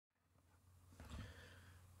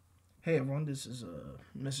Hey everyone, this is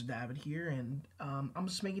Mr. David here, and I'm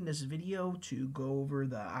just making this video to go over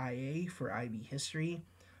the IA for IB history.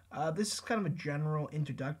 This is kind of a general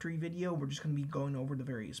introductory video. We're just going to be going over the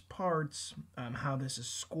various parts, how this is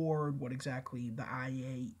scored, what exactly the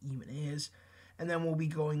IA even is, and then we'll be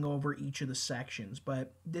going over each of the sections.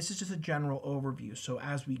 But this is just a general overview, so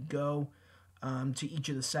as we go to each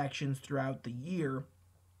of the sections throughout the year,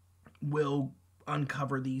 we'll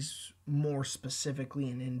uncover these more specifically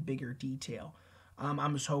and in bigger detail.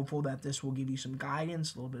 I'm just hopeful that this will give you some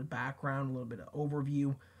guidance, a little bit of background, a little bit of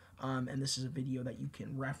overview, and this is a video that you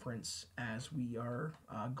can reference as we are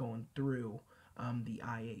going through the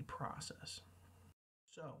IA process.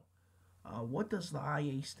 So, what does the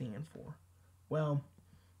IA stand for? Well,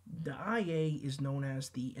 the IA is known as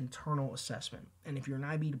the internal assessment. And if you're an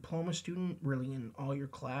IB diploma student, really in all your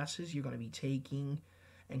classes, you're going to be taking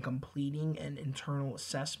and completing an internal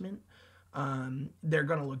assessment. They're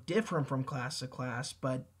going to look different from class to class,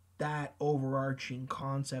 but that overarching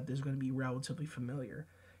concept is going to be relatively familiar.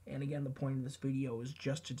 And again, the point of this video is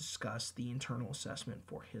just to discuss the internal assessment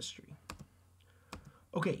for history.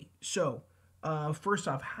 Okay, so first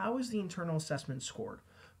off, how is the internal assessment scored?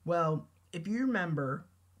 Well, if you remember,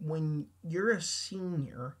 when you're a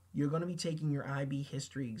senior, you're going to be taking your IB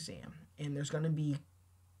history exam, and there's going to be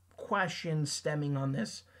questions stemming on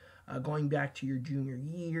this going back to your junior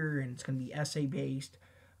year, and it's going to be essay based.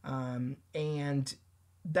 And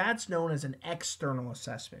that's known as an external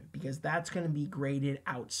assessment because that's going to be graded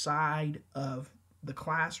outside of the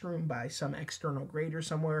classroom by some external grader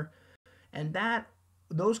somewhere. And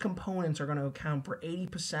those components are going to account for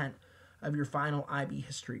 80% of your final IB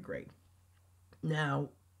history grade. Now,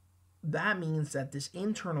 that means that this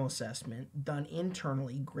internal assessment, done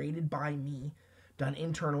internally, graded by me, done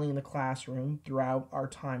internally in the classroom throughout our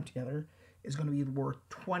time together, is going to be worth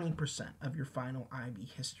 20% of your final IB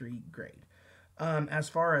history grade. As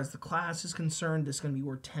far as the class is concerned, this is going to be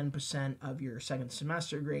worth 10% of your second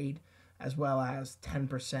semester grade, as well as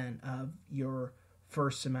 10% of your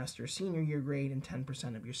first semester senior year grade and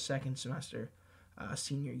 10% of your second semester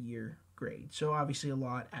senior year grade. So obviously a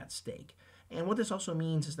lot at stake. And what this also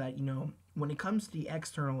means is that, when it comes to the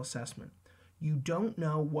external assessment, you don't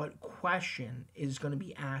know what question is going to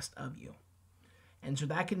be asked of you. And so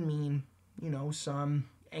that can mean, some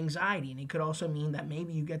anxiety. And it could also mean that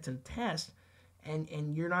maybe you get to the test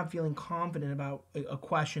and you're not feeling confident about a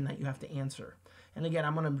question that you have to answer. And again,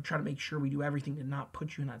 I'm going to try to make sure we do everything to not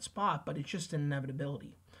put you in that spot, but it's just an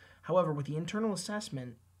inevitability. However, with the internal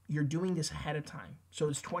assessment, you're doing this ahead of time. So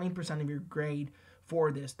it's 20% of your grade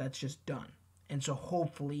for this that's just done. And so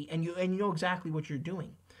hopefully, and you know exactly what you're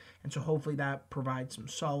doing. And so hopefully that provides some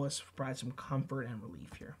solace, provides some comfort and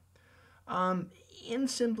relief here. In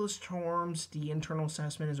simplest terms, the internal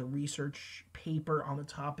assessment is a research paper on the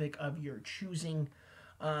topic of your choosing.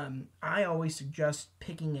 I always suggest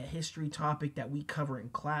picking a history topic that we cover in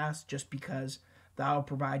class just because that'll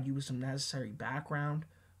provide you with some necessary background.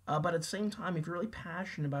 But at the same time, if you're really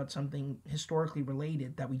passionate about something historically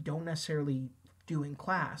related that we don't necessarily do in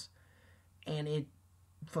class, and it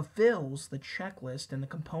fulfills the checklist and the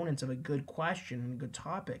components of a good question and a good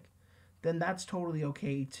topic, then that's totally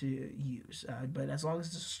okay to use. But as long as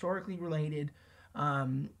it's historically related,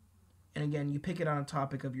 and again, you pick it on a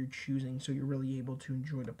topic of your choosing so you're really able to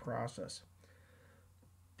enjoy the process.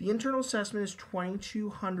 The internal assessment is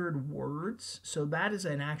 2,200 words, so that is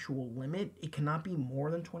an actual limit. It cannot be more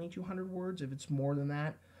than 2,200 words. If it's more than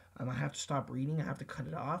that, I have to stop reading. I have to cut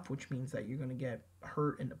it off, which means that you're going to get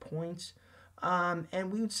hurt into points.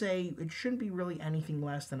 And we would say it shouldn't be really anything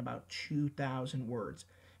less than about 2,000 words.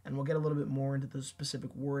 And we'll get a little bit more into the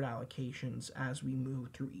specific word allocations as we move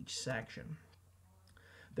through each section.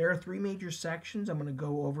 There are 3 major sections. I'm going to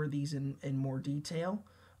go over these in more detail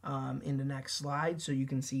in the next slide so you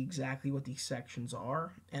can see exactly what these sections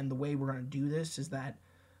are. And the way we're going to do this is that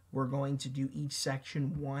we're going to do each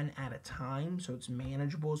section one at a time so it's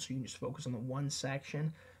manageable, so you can just focus on the one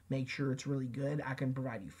section, make sure it's really good. I can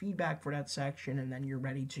provide you feedback for that section, and then you're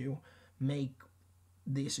ready to make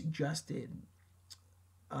the suggested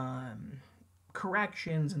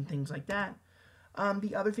corrections and things like that.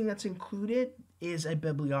 The other thing that's included is a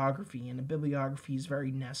bibliography, and a bibliography is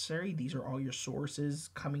very necessary. These are all your sources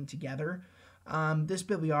coming together. This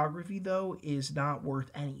bibliography, though, is not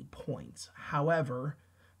worth any points. However,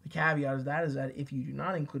 the caveat is that if you do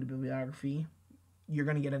not include a bibliography, you're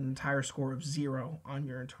going to get an entire score of 0 on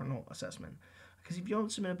your internal assessment. Because if you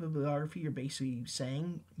don't submit a bibliography, you're basically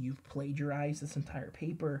saying you've plagiarized this entire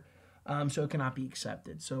paper, so it cannot be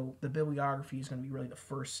accepted. So the bibliography is going to be really the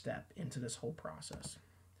first step into this whole process.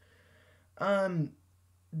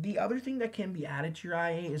 The other thing that can be added to your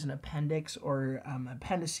IA is an appendix or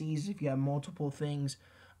appendices if you have multiple things.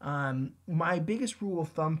 My biggest rule of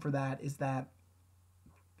thumb for that is that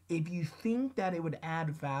if you think that it would add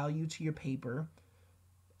value to your paper,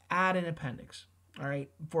 add an appendix. All right.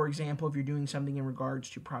 For example, if you're doing something in regards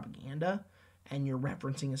to propaganda and you're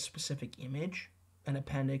referencing a specific image, an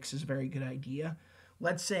appendix is a very good idea.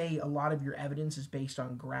 Let's say a lot of your evidence is based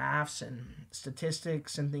on graphs and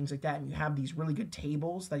statistics and things like that, and you have these really good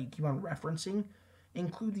tables that you keep on referencing.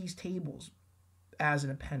 Include these tables as an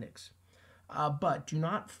appendix. But do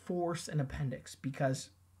not force an appendix, because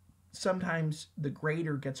sometimes the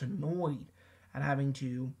grader gets annoyed at having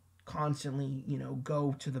to constantly,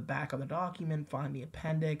 go to the back of the document, find the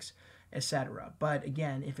appendix, etc. But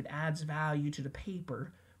again, if it adds value to the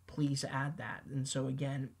paper, please add that. And so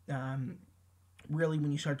again, really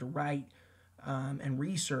when you start to write and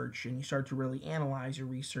research and you start to really analyze your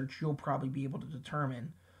research, you'll probably be able to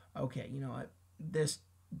determine, okay, you know what,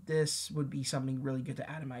 this would be something really good to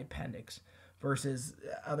add in my appendix, versus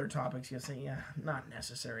other topics you'll say, yeah, not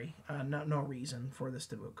necessary, no reason for this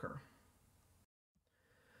to occur.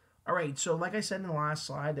 All right, so like I said in the last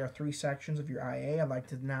slide, there are 3 sections of your IA. I'd like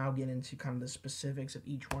to now get into kind of the specifics of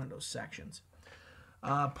each one of those sections.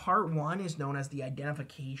 Part 1 is known as the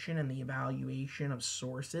identification and the evaluation of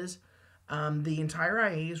sources. The entire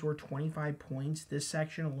IA is worth 25 points. This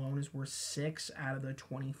section alone is worth 6 out of the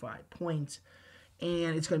 25 points,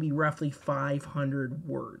 and it's going to be roughly 500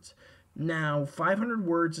 words. Now, 500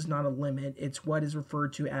 words is not a limit. It's what is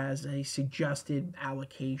referred to as a suggested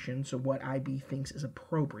allocation, so what IB thinks is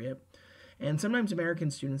appropriate. And sometimes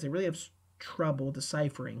American students, they really have trouble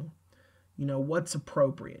deciphering, what's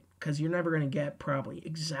appropriate, because you're never going to get probably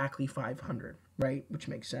exactly 500, right? Which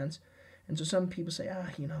makes sense. And so some people say,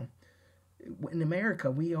 in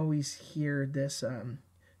America, we always hear this,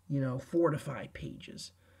 4 to 5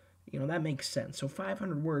 pages. That makes sense. So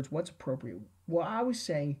 500 words, what's appropriate? Well, I always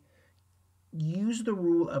say, use the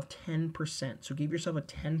rule of 10%. So give yourself a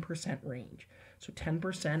 10% range. So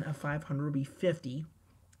 10% of 500 would be 50.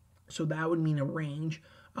 So that would mean a range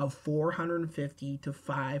of 450 to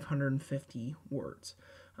 550 words.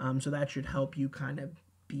 So that should help you kind of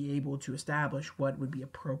be able to establish what would be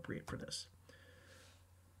appropriate for this.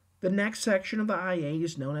 The next section of the IA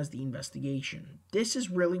is known as the investigation. This is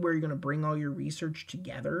really where you're going to bring all your research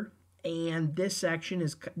together, and this section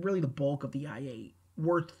is really the bulk of the IA.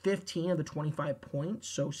 Worth 15 of the 25 points,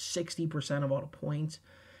 so 60% of all the points,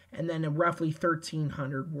 and then roughly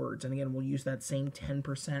 1,300 words. And again, we'll use that same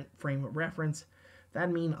 10% frame of reference.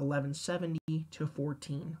 That'd mean 1170 to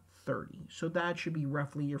 1430. So that should be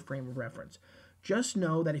roughly your frame of reference. Just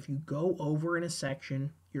know that if you go over in a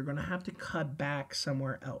section, you're going to have to cut back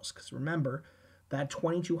somewhere else, because remember, that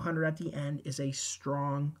 2,200 at the end is a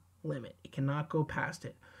strong limit. It cannot go past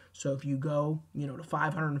it. So if you go, to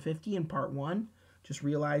 550 in part 1, just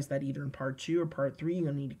realize that either in part 2 or part 3, you're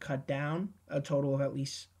going to need to cut down a total of at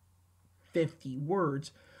least 50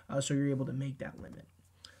 words, so you're able to make that limit.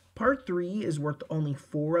 Part 3 is worth only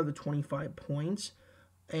 4 of the 25 points,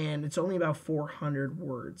 and it's only about 400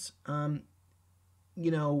 words.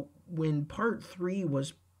 When part 3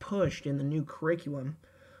 was pushed in the new curriculum,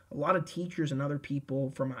 a lot of teachers and other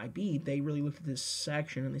people from IB, they really looked at this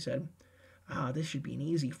section and they said, this should be an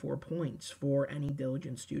easy 4 points for any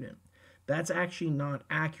diligent student. That's actually not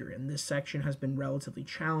accurate, and this section has been relatively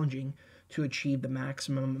challenging to achieve the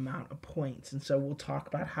maximum amount of points. And so we'll talk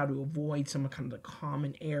about how to avoid some of the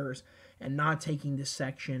common errors and not taking this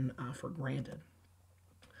section for granted.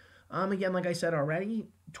 Again, like I said already,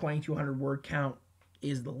 2,200 word count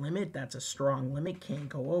is the limit. That's a strong limit, can't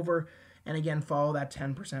go over. And again, follow that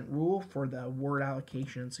 10% rule for the word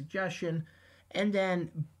allocation and suggestion. And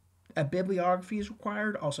then a bibliography is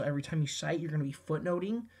required. Also, every time you cite, you're going to be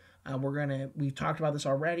footnoting. We've talked about this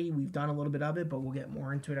already. We've done a little bit of it, but we'll get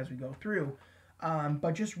more into it as we go through.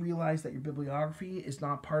 But just realize that your bibliography is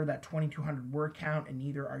not part of that 2,200 word count, and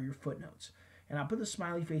neither are your footnotes. And I'll put the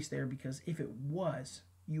smiley face there because if it was,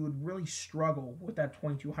 you would really struggle with that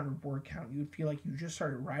 2,200 word count. You would feel like you just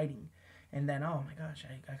started writing, and then, oh my gosh,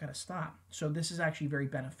 I gotta stop. So this is actually very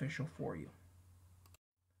beneficial for you.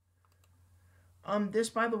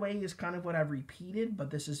 This, by the way, is kind of what I've repeated,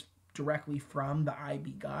 but this is directly from the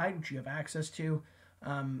IB guide, which you have access to.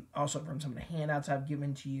 Also from some of the handouts I've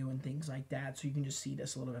given to you and things like that, so you can just see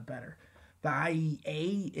this a little bit better. The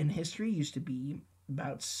IA in history used to be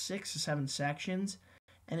about 6 to 7 sections,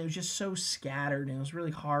 and it was just so scattered, and it was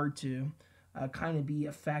really hard to kind of be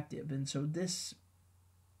effective. And so this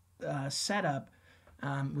setup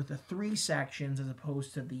with the 3 sections as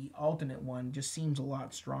opposed to the alternate one just seems a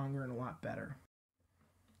lot stronger and a lot better.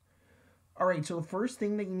 All right, so the first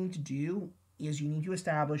thing that you need to do is you need to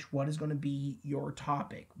establish what is going to be your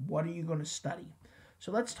topic. What are you going to study?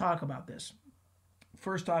 So let's talk about this.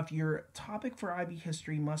 First off, your topic for IB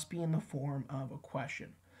history must be in the form of a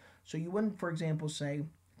question. So you wouldn't, for example, say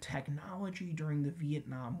technology during the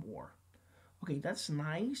Vietnam War. Okay, that's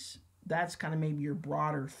nice. That's kind of maybe your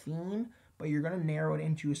broader theme, but you're going to narrow it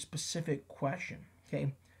into a specific question.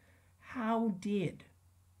 Okay, how did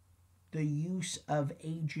the use of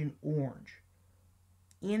Agent Orange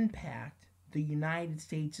impact the United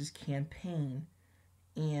States' campaign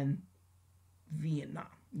in Vietnam?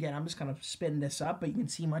 Again, I'm just kind of spitting this up, but you can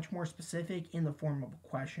see much more specific in the form of a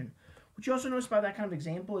question. What you also notice by that kind of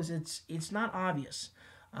example is it's not obvious.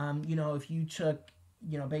 If you took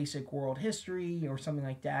basic world history or something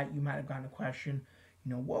like that, you might have gotten a question.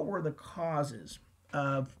 What were the causes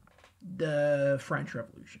of the French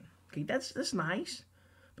Revolution? Okay, that's nice,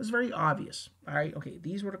 but it's very obvious. All right, okay,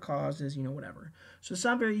 these were the causes. Whatever. So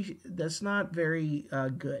that's not very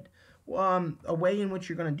good. A way in which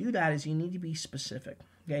you're going to do that is you need to be specific.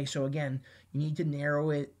 Okay, so again, you need to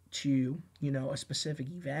narrow it to a specific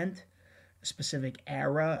event, a specific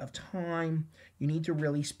era of time. You need to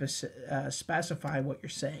really specify what you're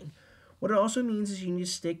saying. What it also means is you need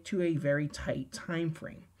to stick to a very tight time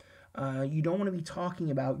frame. You don't want to be talking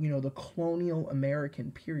about the colonial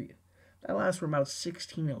American period. That lasts from about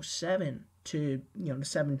 1607 to the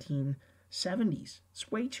 1770s.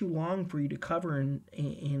 It's way too long for you to cover in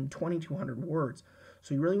 2,200 words.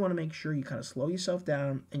 So you really want to make sure you kind of slow yourself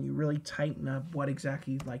down and you really tighten up what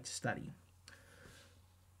exactly you'd like to study.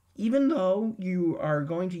 Even though you are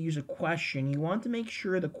going to use a question, you want to make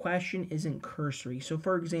sure the question isn't cursory. So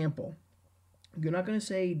for example, you're not going to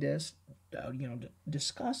say this,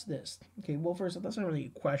 discuss this. Okay, well, first, that's not really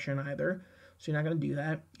a question either. So you're not going to do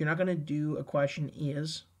that. You're not going to do a question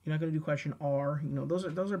is. You're not going to do question are.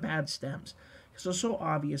 Those are bad stems. So it's so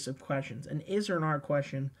obvious of questions. An is or an are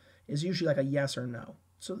question is usually like a yes or no.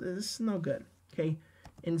 So this is no good. Okay.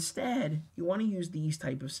 Instead, you want to use these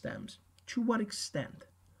type of stems. To what extent?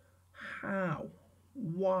 How?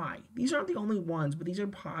 Why? These aren't the only ones, but these are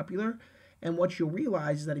popular. And what you'll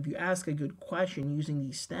realize is that if you ask a good question using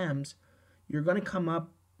these stems, you're going to come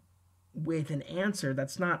up with an answer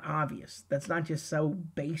that's not obvious. That's not just so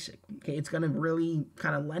basic. Okay, it's going to really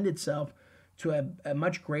kind of lend itself to a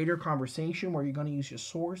much greater conversation where you're going to use your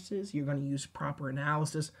sources, you're going to use proper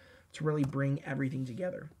analysis to really bring everything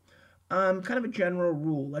together. Kind of a general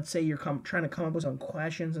rule. Let's say you're trying to come up with some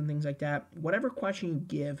questions and things like that. Whatever question you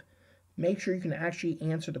give, make sure you can actually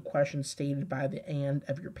answer the question stated by the end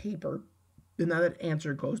of your paper. And that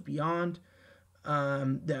answer goes beyond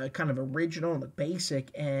the kind of original and the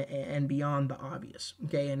basic and beyond the obvious.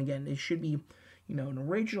 Okay, and again, it should be an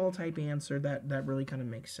original type answer that really kind of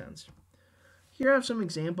makes sense. Here I have some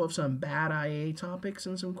example of some bad IA topics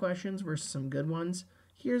and some questions versus some good ones.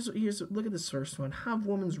 Here's look at this first one. How have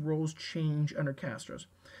women's roles changed under Castro's?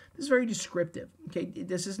 This is very descriptive. Okay,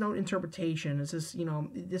 this is no interpretation. This is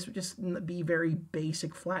this would just be very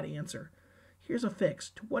basic flat answer. Here's a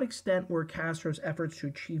fix. To what extent were Castro's efforts to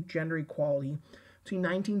achieve gender equality between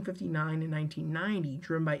 1959 and 1990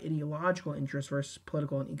 driven by ideological interests versus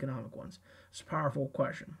political and economic ones? It's a powerful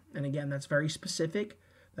question. And again, that's very specific.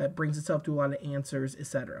 That brings itself to a lot of answers,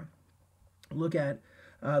 etc. Look at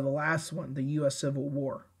the last one, the U.S. Civil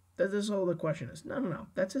War. This is all the question is. No.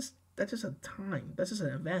 That's just a time. That's just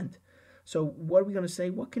an event. So what are we going to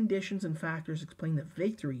say? What conditions and factors explain the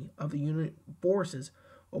victory of the Union forces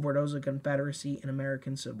over those of the Confederacy in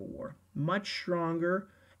American Civil War? Much stronger,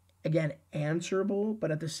 again, answerable, but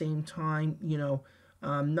at the same time,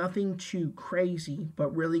 nothing too crazy,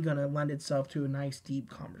 but really going to lend itself to a nice, deep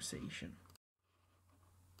conversation.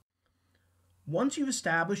 Once you've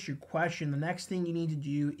established your question, the next thing you need to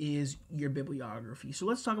do is your bibliography. So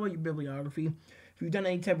let's talk about your bibliography. If you've done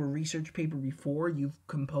any type of research paper before, you've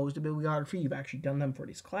composed a bibliography, you've actually done them for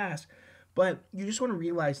this class, but you just want to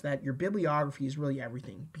realize that your bibliography is really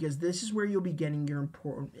everything, because this is where you'll be getting your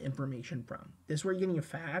important information from. This is where you're getting your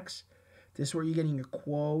facts. This is where you're getting your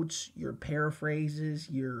quotes, your paraphrases,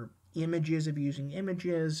 your images if you're using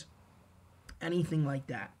images, anything like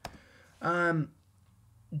that.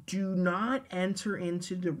 Do not enter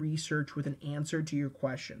into the research with an answer to your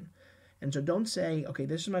question. And so don't say, okay,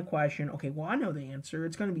 this is my question. Okay, well, I know the answer.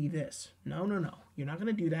 It's going to be this. No. You're not going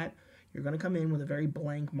to do that. You're going to come in with a very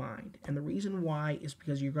blank mind. And the reason why is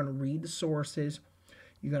because you're going to read the sources.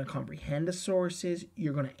 You're going to comprehend the sources.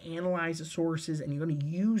 You're going to analyze the sources. And you're going to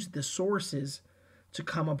use the sources to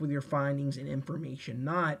come up with your findings and information.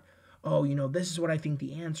 Not, this is what I think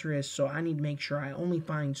the answer is, so I need to make sure I only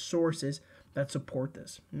find sources that support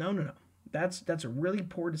this. No. that's a really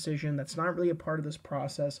poor decision. That's not really a part of this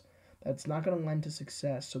process. That's not going to lend to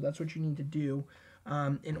success. So that's what you need to do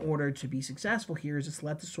in order to be successful here is just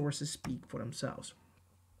let the sources speak for themselves.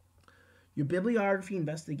 Your bibliography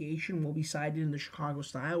investigation will be cited in the Chicago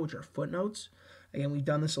style, which are footnotes. Again, we've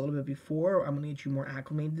done this a little bit before. I'm going to get you more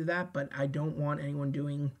acclimated to that, but I don't want anyone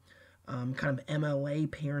doing kind of MLA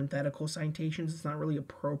parenthetical citations. It's not really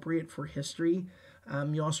appropriate for history.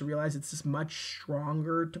 You also realize it's just much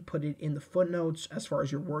stronger to put it in the footnotes as far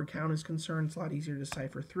as your word count is concerned. It's a lot easier to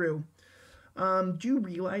decipher through. Do you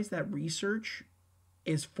realize that research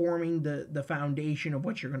is forming the foundation of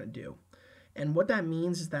what you're going to do? And what that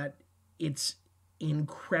means is that it's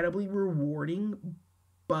incredibly rewarding,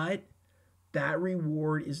 but that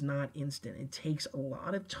reward is not instant. It takes a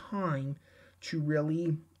lot of time to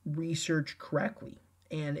really research correctly.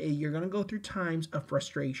 And you're going to go through times of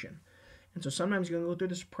frustration. And so sometimes you're going to go through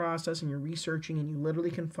this process and you're researching and you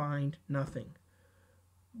literally can find nothing.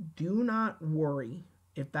 Do not worry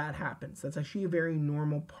if that happens. That's actually a very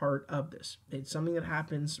normal part of this. It's something that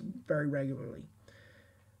happens very regularly.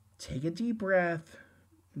 Take a deep breath.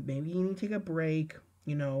 Maybe you need to take a break.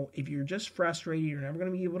 If you're just frustrated, you're never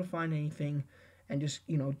going to be able to find anything, and just,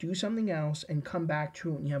 do something else and come back to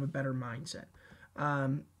it when you have a better mindset.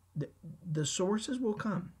 The sources will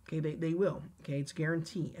come. Okay, they will. Okay, it's a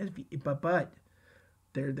guarantee. But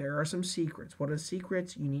there are some secrets. What are the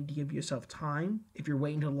secrets? You need to give yourself time. If you're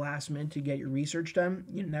waiting until the last minute to get your research done,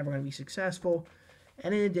 you're never going to be successful.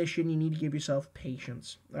 And in addition, you need to give yourself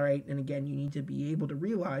patience. All right, and again, you need to be able to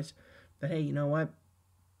realize that, hey, you know what?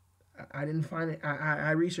 I didn't find it.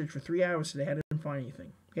 I researched for 3 hours today. I didn't find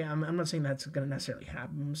anything. Okay, I'm not saying that's going to necessarily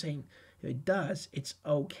happen. I'm saying if it does, it's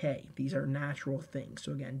okay. These are natural things.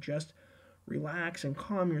 So again, just relax and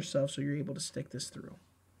calm yourself so you're able to stick this through.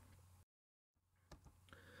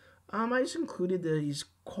 I just included these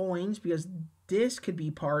coins because this could be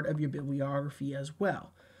part of your bibliography as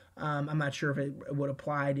well. I'm not sure if it would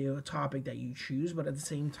apply to a topic that you choose, but at the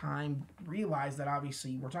same time, realize that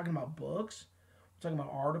obviously we're talking about books. We're talking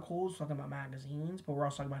about articles, we're talking about magazines, but we're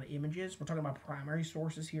also talking about images. We're talking about primary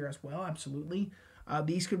sources here as well, absolutely.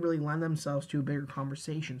 These could really lend themselves to a bigger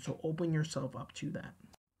conversation, so open yourself up to that.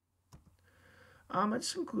 I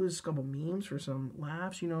just included a couple memes for some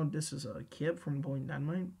laughs. This is a Kip from Blowing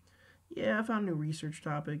Dynamite. Yeah, I found a new research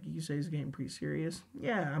topic. You say it's getting pretty serious.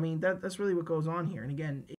 Yeah, I mean, that's really what goes on here. And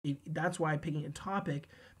again, that's why picking a topic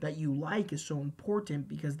that you like is so important,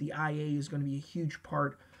 because the IA is going to be a huge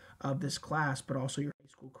part of this class, but also your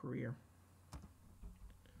high school career.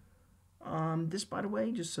 This, by the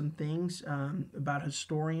way, just some things about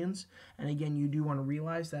historians. And again, you do want to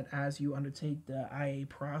realize that as you undertake the IA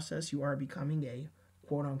process, you are becoming a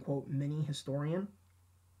quote-unquote mini historian.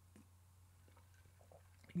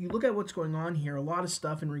 You look at what's going on here, a lot of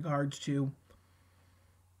stuff in regards to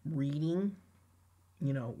reading,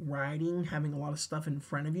 writing, having a lot of stuff in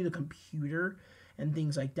front of you, the computer, and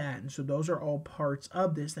things like that. And so those are all parts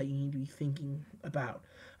of this that you need to be thinking about.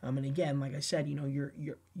 And again, like I said,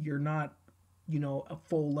 you're not, a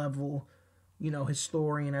full level,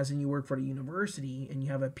 historian, as in you work for the university and you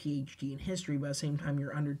have a PhD in history, but at the same time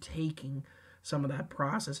you're undertaking some of that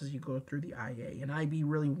process as you go through the IA. And IB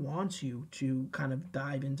really wants you to kind of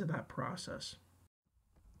dive into that process.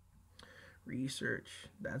 Research,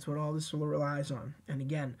 that's what all this relies on. And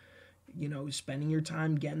again, spending your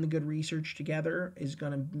time getting the good research together is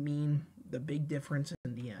going to mean the big difference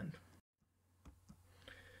in the end.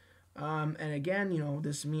 And again,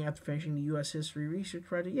 this is me after finishing the U.S. History Research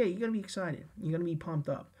Project. Yeah, you're going to be excited. You're going to be pumped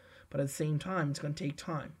up. But at the same time, it's going to take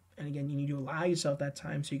time. And again, you need to allow yourself that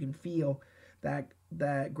time so you can feel that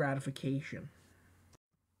gratification.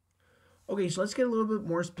 Okay, so let's get a little bit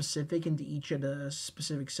more specific into each of the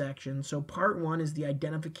specific sections. So part one is the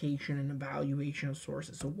identification and evaluation of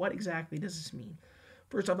sources. So what exactly does this mean?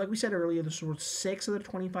 First off, like we said earlier, the source 6 of the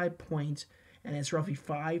 25 points, and it's roughly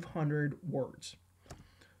 500 words.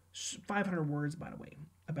 500 words, by the way,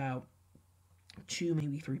 about 2,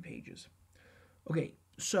 maybe 3 pages. Okay,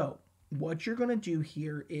 so what you're going to do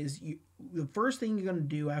here is the first thing you're going to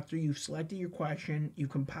do after you've selected your question, you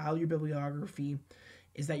compile your bibliography,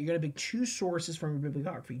 is that you're going to pick 2 sources from your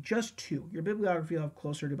bibliography, just 2. Your bibliography will have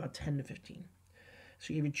closer to about 10 to 15.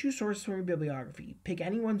 So you have 2 sources from your bibliography. Pick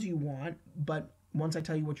any ones you want, but once I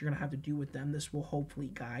tell you what you're going to have to do with them, this will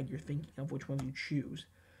hopefully guide your thinking of which one you choose.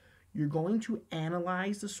 You're going to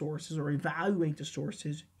analyze the sources or evaluate the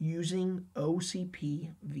sources using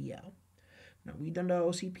OCP VL. Now, we've done the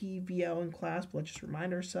OCP VL in class, but let's just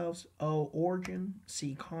remind ourselves: O, origin;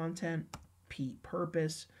 C, content; P,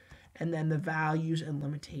 purpose; and then the values and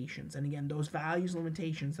limitations. And again, those values and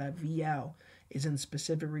limitations, that VL, is in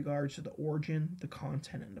specific regards to the origin, the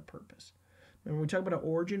content, and the purpose. When we talk about an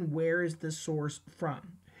origin, where is this source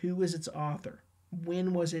from? Who is its author?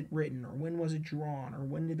 When was it written, or when was it drawn, or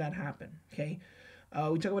when did that happen? Okay.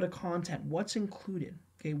 We talk about a content. What's included?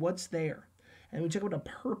 Okay, what's there? And we talk about a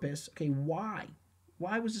purpose. Okay, why?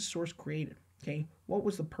 Why was this source created? Okay, what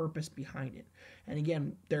was the purpose behind it? And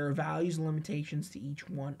again, there are values and limitations to each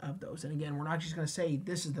one of those. And again, we're not just going to say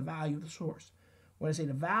this is the value of the source. What I say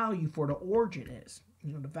the value for the origin is,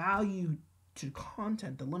 the value to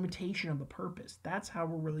content, the limitation of the purpose. That's how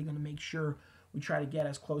we're really going to make sure we try to get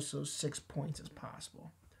as close to those 6 points as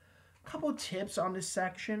possible. A couple of tips on this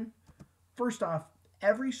section. First off,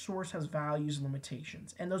 every source has values and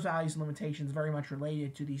limitations, and those values and limitations are very much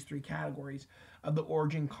related to these 3 categories of the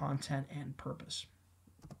origin, content, and purpose.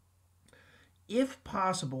 If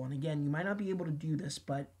possible, and again, you might not be able to do this,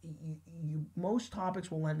 but most topics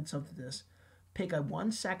will lend itself to this, pick a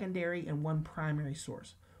one secondary and one primary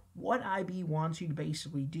source. What IB wants you to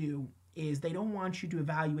basically do is they don't want you to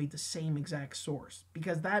evaluate the same exact source,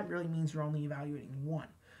 because that really means you're only evaluating one.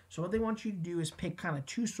 So what they want you to do is pick kind of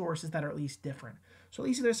 2 sources that are at least different. So at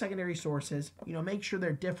least if they're secondary sources, make sure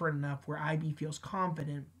they're different enough where IB feels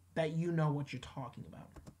confident that you know what you're talking about.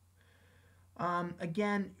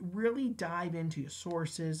 Again, really dive into your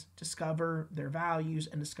sources, discover their values,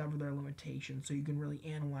 and discover their limitations so you can really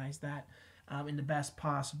analyze that in the best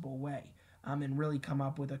possible way and really come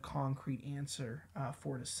up with a concrete answer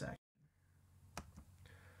for this section.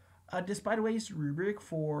 Despite a ways rubric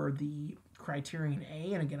for the criterion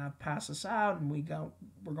A, and again, I'll pass this out and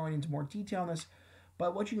we're going into more detail on this,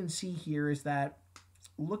 but what you can see here is that,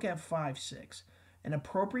 look at 5.6. An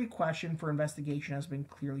appropriate question for investigation has been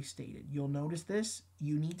clearly stated. You'll notice this.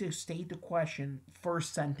 You need to state the question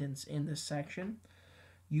first sentence in this section.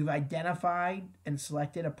 You've identified and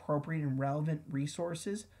selected appropriate and relevant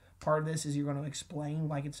resources. Part of this is you're going to explain,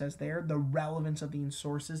 like it says there, the relevance of these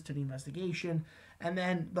sources to the investigation. And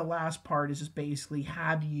then the last part is just basically,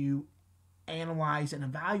 have you analyzed and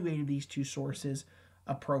evaluated these 2 sources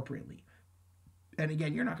appropriately? And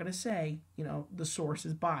again, you're not going to say, the source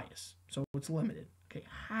is biased, so it's limited. Okay,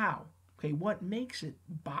 how? Okay, what makes it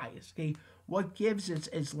biased? Okay, what gives it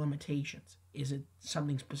its limitations? Is it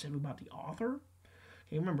something specific about the author?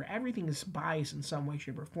 Okay, remember, everything is biased in some way,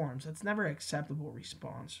 shape, or form, so it's never an acceptable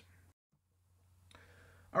response.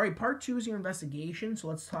 All right, part 2 is your investigation, so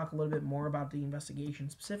let's talk a little bit more about the investigation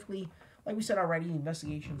specifically. Like we said already, the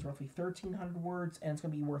investigation is roughly 1,300 words, and it's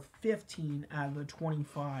going to be worth 15 out of the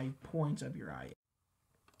 25 points of your IA.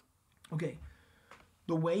 Okay,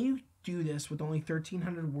 the way you do this with only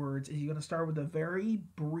 1,300 words is you're going to start with a very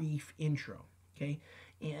brief intro, okay?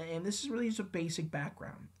 And this is really just a basic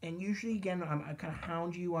background. And usually, again, I kind of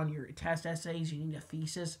hound you on your test essays. You need a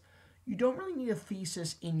thesis. You don't really need a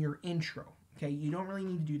thesis in your intro, okay? You don't really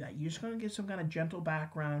need to do that. You're just going to give some kind of gentle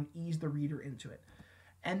background, ease the reader into it.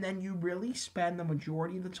 And then you really spend the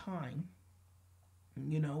majority of the time,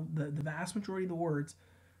 the vast majority of the words,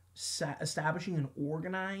 establishing an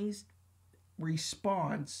organized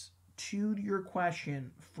response to your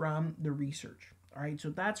question from the research. All right,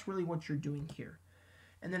 so that's really what you're doing here.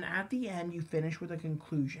 And then at the end, you finish with a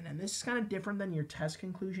conclusion. And this is kind of different than your test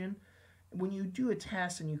conclusion. When you do a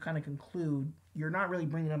test and you kind of conclude, you're not really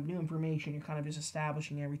bringing up new information. You're kind of just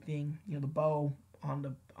establishing everything, the bow on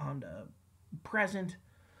the present.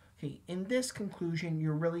 Okay, in this conclusion,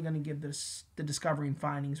 you're really going to give the discovery and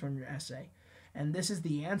findings from your essay. And this is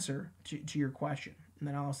the answer to your question. And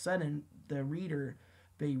then all of a sudden, the reader,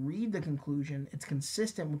 they read the conclusion. It's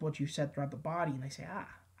consistent with what you said throughout the body. And they say,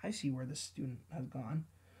 I see where this student has gone.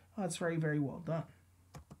 Oh, that's very, very well done.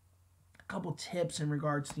 A couple tips in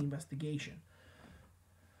regards to the investigation.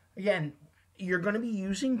 Again, you're going to be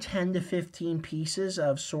using 10 to 15 pieces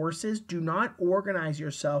of sources. Do not organize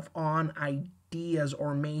yourself on ideas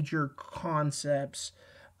or major concepts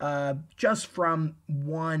just from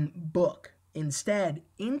one book. Instead,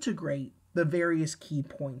 integrate the various key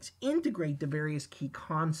points, integrate the various key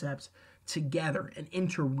concepts together and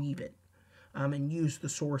interweave it and use the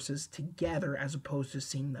sources together as opposed to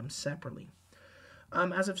seeing them separately.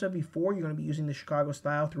 As I've said before, you're going to be using the Chicago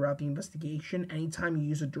style throughout the investigation. Anytime you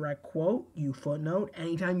use a direct quote, you footnote.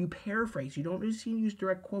 Anytime you paraphrase, you don't just use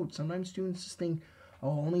direct quotes. Sometimes students just think,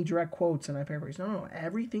 only direct quotes and I paraphrase. No,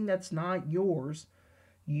 everything that's not yours,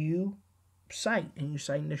 you cite, and you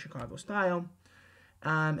cite in the Chicago style.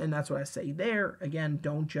 And that's what I say there. Again,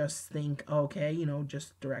 don't just think, okay,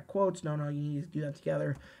 just direct quotes. No, you need to do that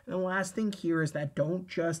together. And the last thing here is that don't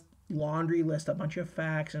just laundry list a bunch of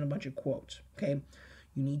facts and a bunch of quotes, okay?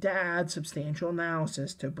 You need to add substantial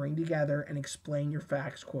analysis to bring together and explain your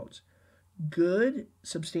facts, quotes. Good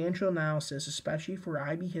substantial analysis, especially for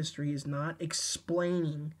IB history, is not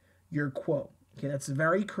explaining your quote. Okay, that's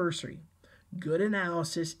very cursory. Good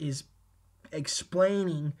analysis is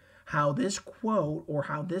explaining how this quote or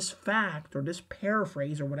how this fact or this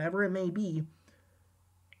paraphrase or whatever it may be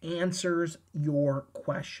answers your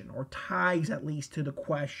question or ties at least to the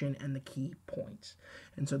question and the key points.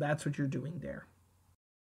 And so that's what you're doing there.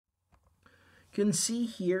 You can see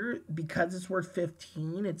here, because it's worth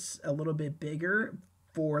 15, it's a little bit bigger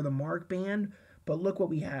for the mark band. But look what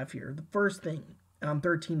we have here. The first thing,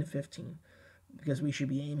 13 to 15, because we should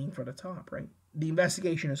be aiming for the top, right? The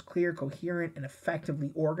investigation is clear, coherent, and effectively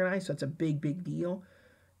organized. So that's a big, big deal.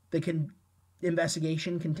 The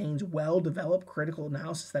investigation contains well-developed critical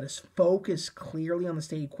analysis that is focused clearly on the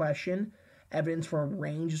stated question. Evidence from a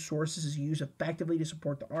range of sources is used effectively to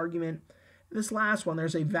support the argument. This last one,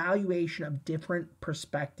 there's a evaluation of different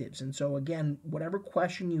perspectives. And so again, whatever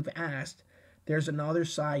question you've asked, there's another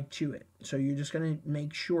side to it. So you're just going to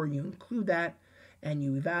make sure you include that and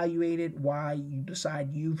you evaluate it, why you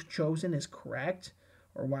decide you've chosen is correct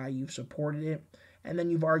or why you've supported it. And then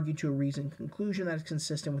you've argued to a reasoned conclusion that is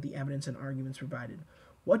consistent with the evidence and arguments provided.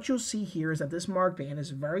 What you'll see here is that this mark band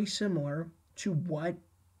is very similar to what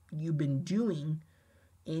you've been doing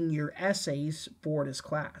in your essays for this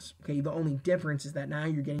class. Okay, the only difference is that now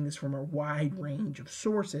you're getting this from a wide range of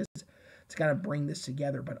sources to kind of bring this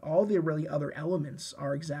together, but all the really other elements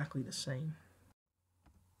are exactly the same.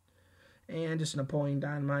 And just Napoleon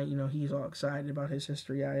Dynamite, he's all excited about his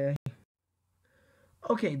history IA.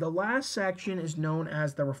 Okay, the last section is known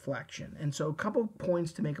as the reflection. And so a couple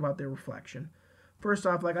points to make about the reflection. First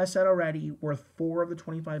off, like I said already, worth 4 of the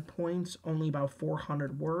 25 points, only about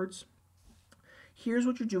 400 words. Here's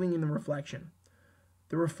what you're doing in the reflection.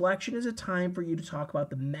 The reflection is a time for you to talk about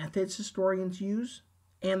the methods historians use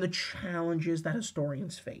and the challenges that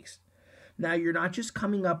historians face. Now, you're not just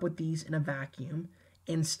coming up with these in a vacuum.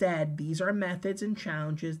 Instead, these are methods and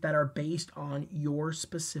challenges that are based on your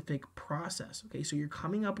specific process. Okay, so you're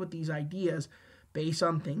coming up with these ideas based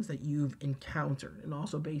on things that you've encountered and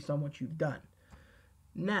also based on what you've done.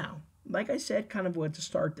 Now, like I said, kind of what to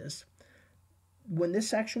start this. When this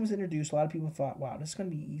section was introduced, a lot of people thought, wow, this is going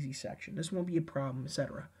to be an easy section. This won't be a problem,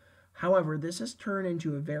 etc. However, this has turned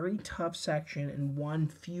into a very tough section and one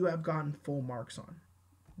few have gotten full marks on.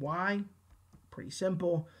 Why? Pretty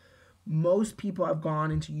simple. Most people have gone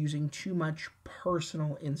into using too much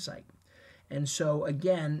personal insight. And so,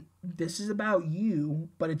 again, this is about you,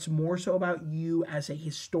 but it's more so about you as a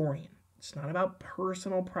historian. It's not about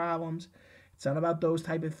personal problems. It's not about those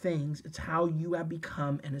type of things. It's how you have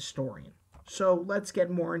become an historian. So let's get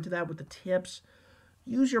more into that with the tips.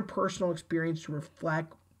 Use your personal experience to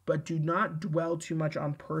reflect, but do not dwell too much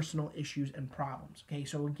on personal issues and problems. Okay,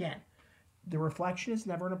 so again, the reflection is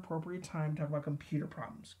never an appropriate time to talk about computer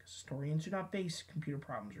problems because historians do not face computer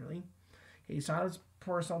problems, really. Okay, it's not a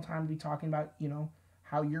personal time to be talking about,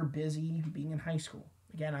 how you're busy being in high school.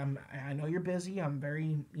 Again, I know you're busy. I'm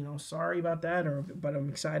very, sorry about that, but I'm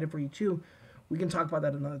excited for you too. We can talk about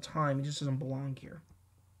that another time. It just doesn't belong here.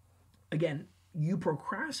 Again, you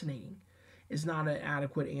procrastinating is not an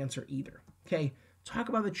adequate answer either. Okay, talk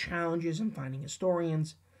about the challenges in finding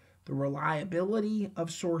historians, the reliability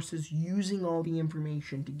of sources using all the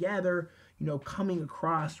information together, coming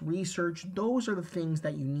across research. Those are the things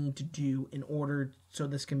that you need to do in order so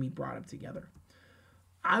this can be brought up together.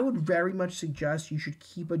 I would very much suggest you should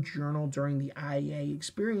keep a journal during the IA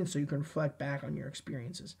experience so you can reflect back on your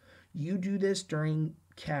experiences. You do this during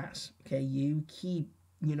CAS, okay? You keep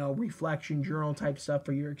reflection journal type stuff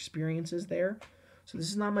for your experiences there. So this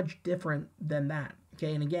is not much different than that.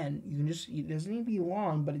 Okay, and again, it doesn't need to be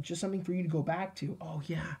long, but it's just something for you to go back to. Oh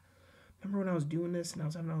yeah, remember when I was doing this and I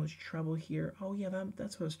was having all this trouble here? Oh yeah,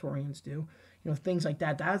 that's what historians do. Things like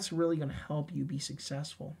that. That's really going to help you be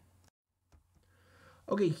successful.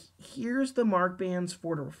 Okay, here's the mark bands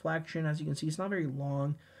for the reflection. As you can see, it's not very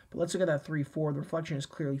long. But let's look at that 3-4. The reflection is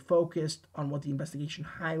clearly focused on what the investigation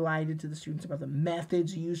highlighted to the students about the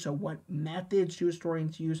methods used. So what methods do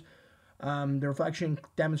historians use? The reflection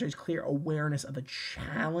demonstrates clear awareness of the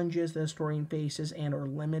challenges the historian faces and or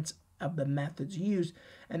limits of the methods used.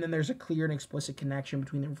 And then there's a clear and explicit connection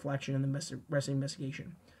between the reflection and the rest of the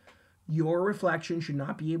investigation. Your reflection should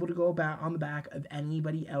not be able to go about on the back of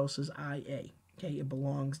anybody else's IA. Okay, it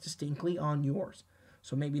belongs distinctly on yours.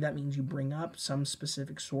 So maybe that means you bring up some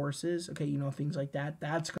specific sources, okay, things like that.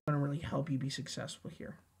 That's going to really help you be successful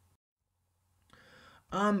here.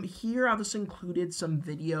 Here I've just included some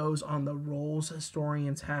videos on the roles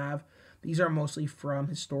historians have. These are mostly from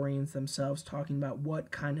historians themselves talking about what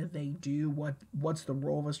kind of they do, what's the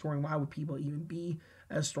role of a historian, why would people even be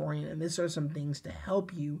a historian. And these are some things to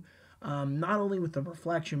help you not only with the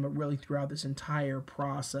reflection, but really throughout this entire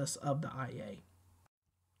process of the IA.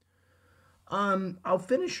 I'll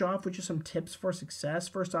finish off with just some tips for success.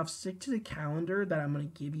 First off, stick to the calendar that I'm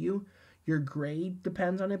going to give you. Your grade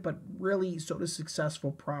depends on it, but really so does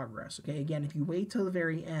successful progress. Okay, again, if you wait till the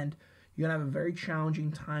very end, you're going to have a very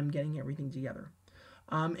challenging time getting everything together.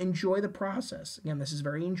 Enjoy the process. Again, this is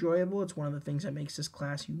very enjoyable. It's one of the things that makes this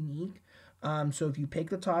class unique. So if you pick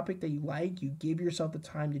the topic that you like, you give yourself the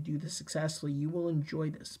time to do this successfully, you will enjoy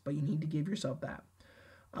this, but you need to give yourself that.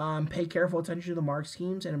 Pay careful attention to the mark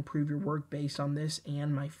schemes and improve your work based on this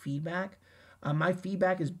and my feedback. My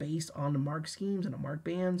feedback is based on the mark schemes and the mark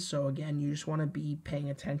bands, so again, you just want to be paying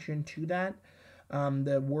attention to that.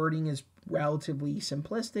 The wording is relatively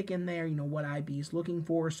simplistic in there, what IB is looking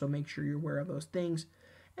for, so make sure you're aware of those things.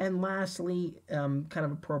 And lastly, kind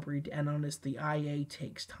of appropriate to end on this, the IA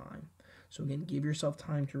takes time. So again, give yourself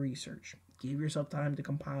time to research. Give yourself time to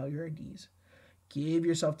compile your IDs. Give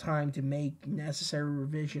yourself time to make necessary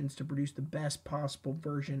revisions to produce the best possible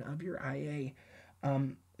version of your IA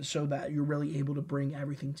so that you're really able to bring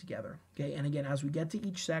everything together. Okay, and again, as we get to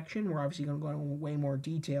each section, we're obviously going to go into way more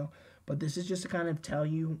detail, but this is just to kind of tell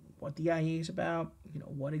you what the IA is about,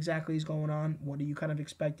 what exactly is going on, what are you kind of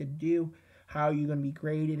expected to do, how are you going to be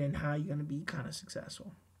graded, and how you're going to be kind of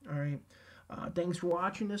successful. All right. Thanks for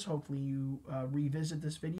watching this. Hopefully you revisit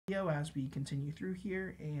this video as we continue through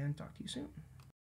here, and talk to you soon.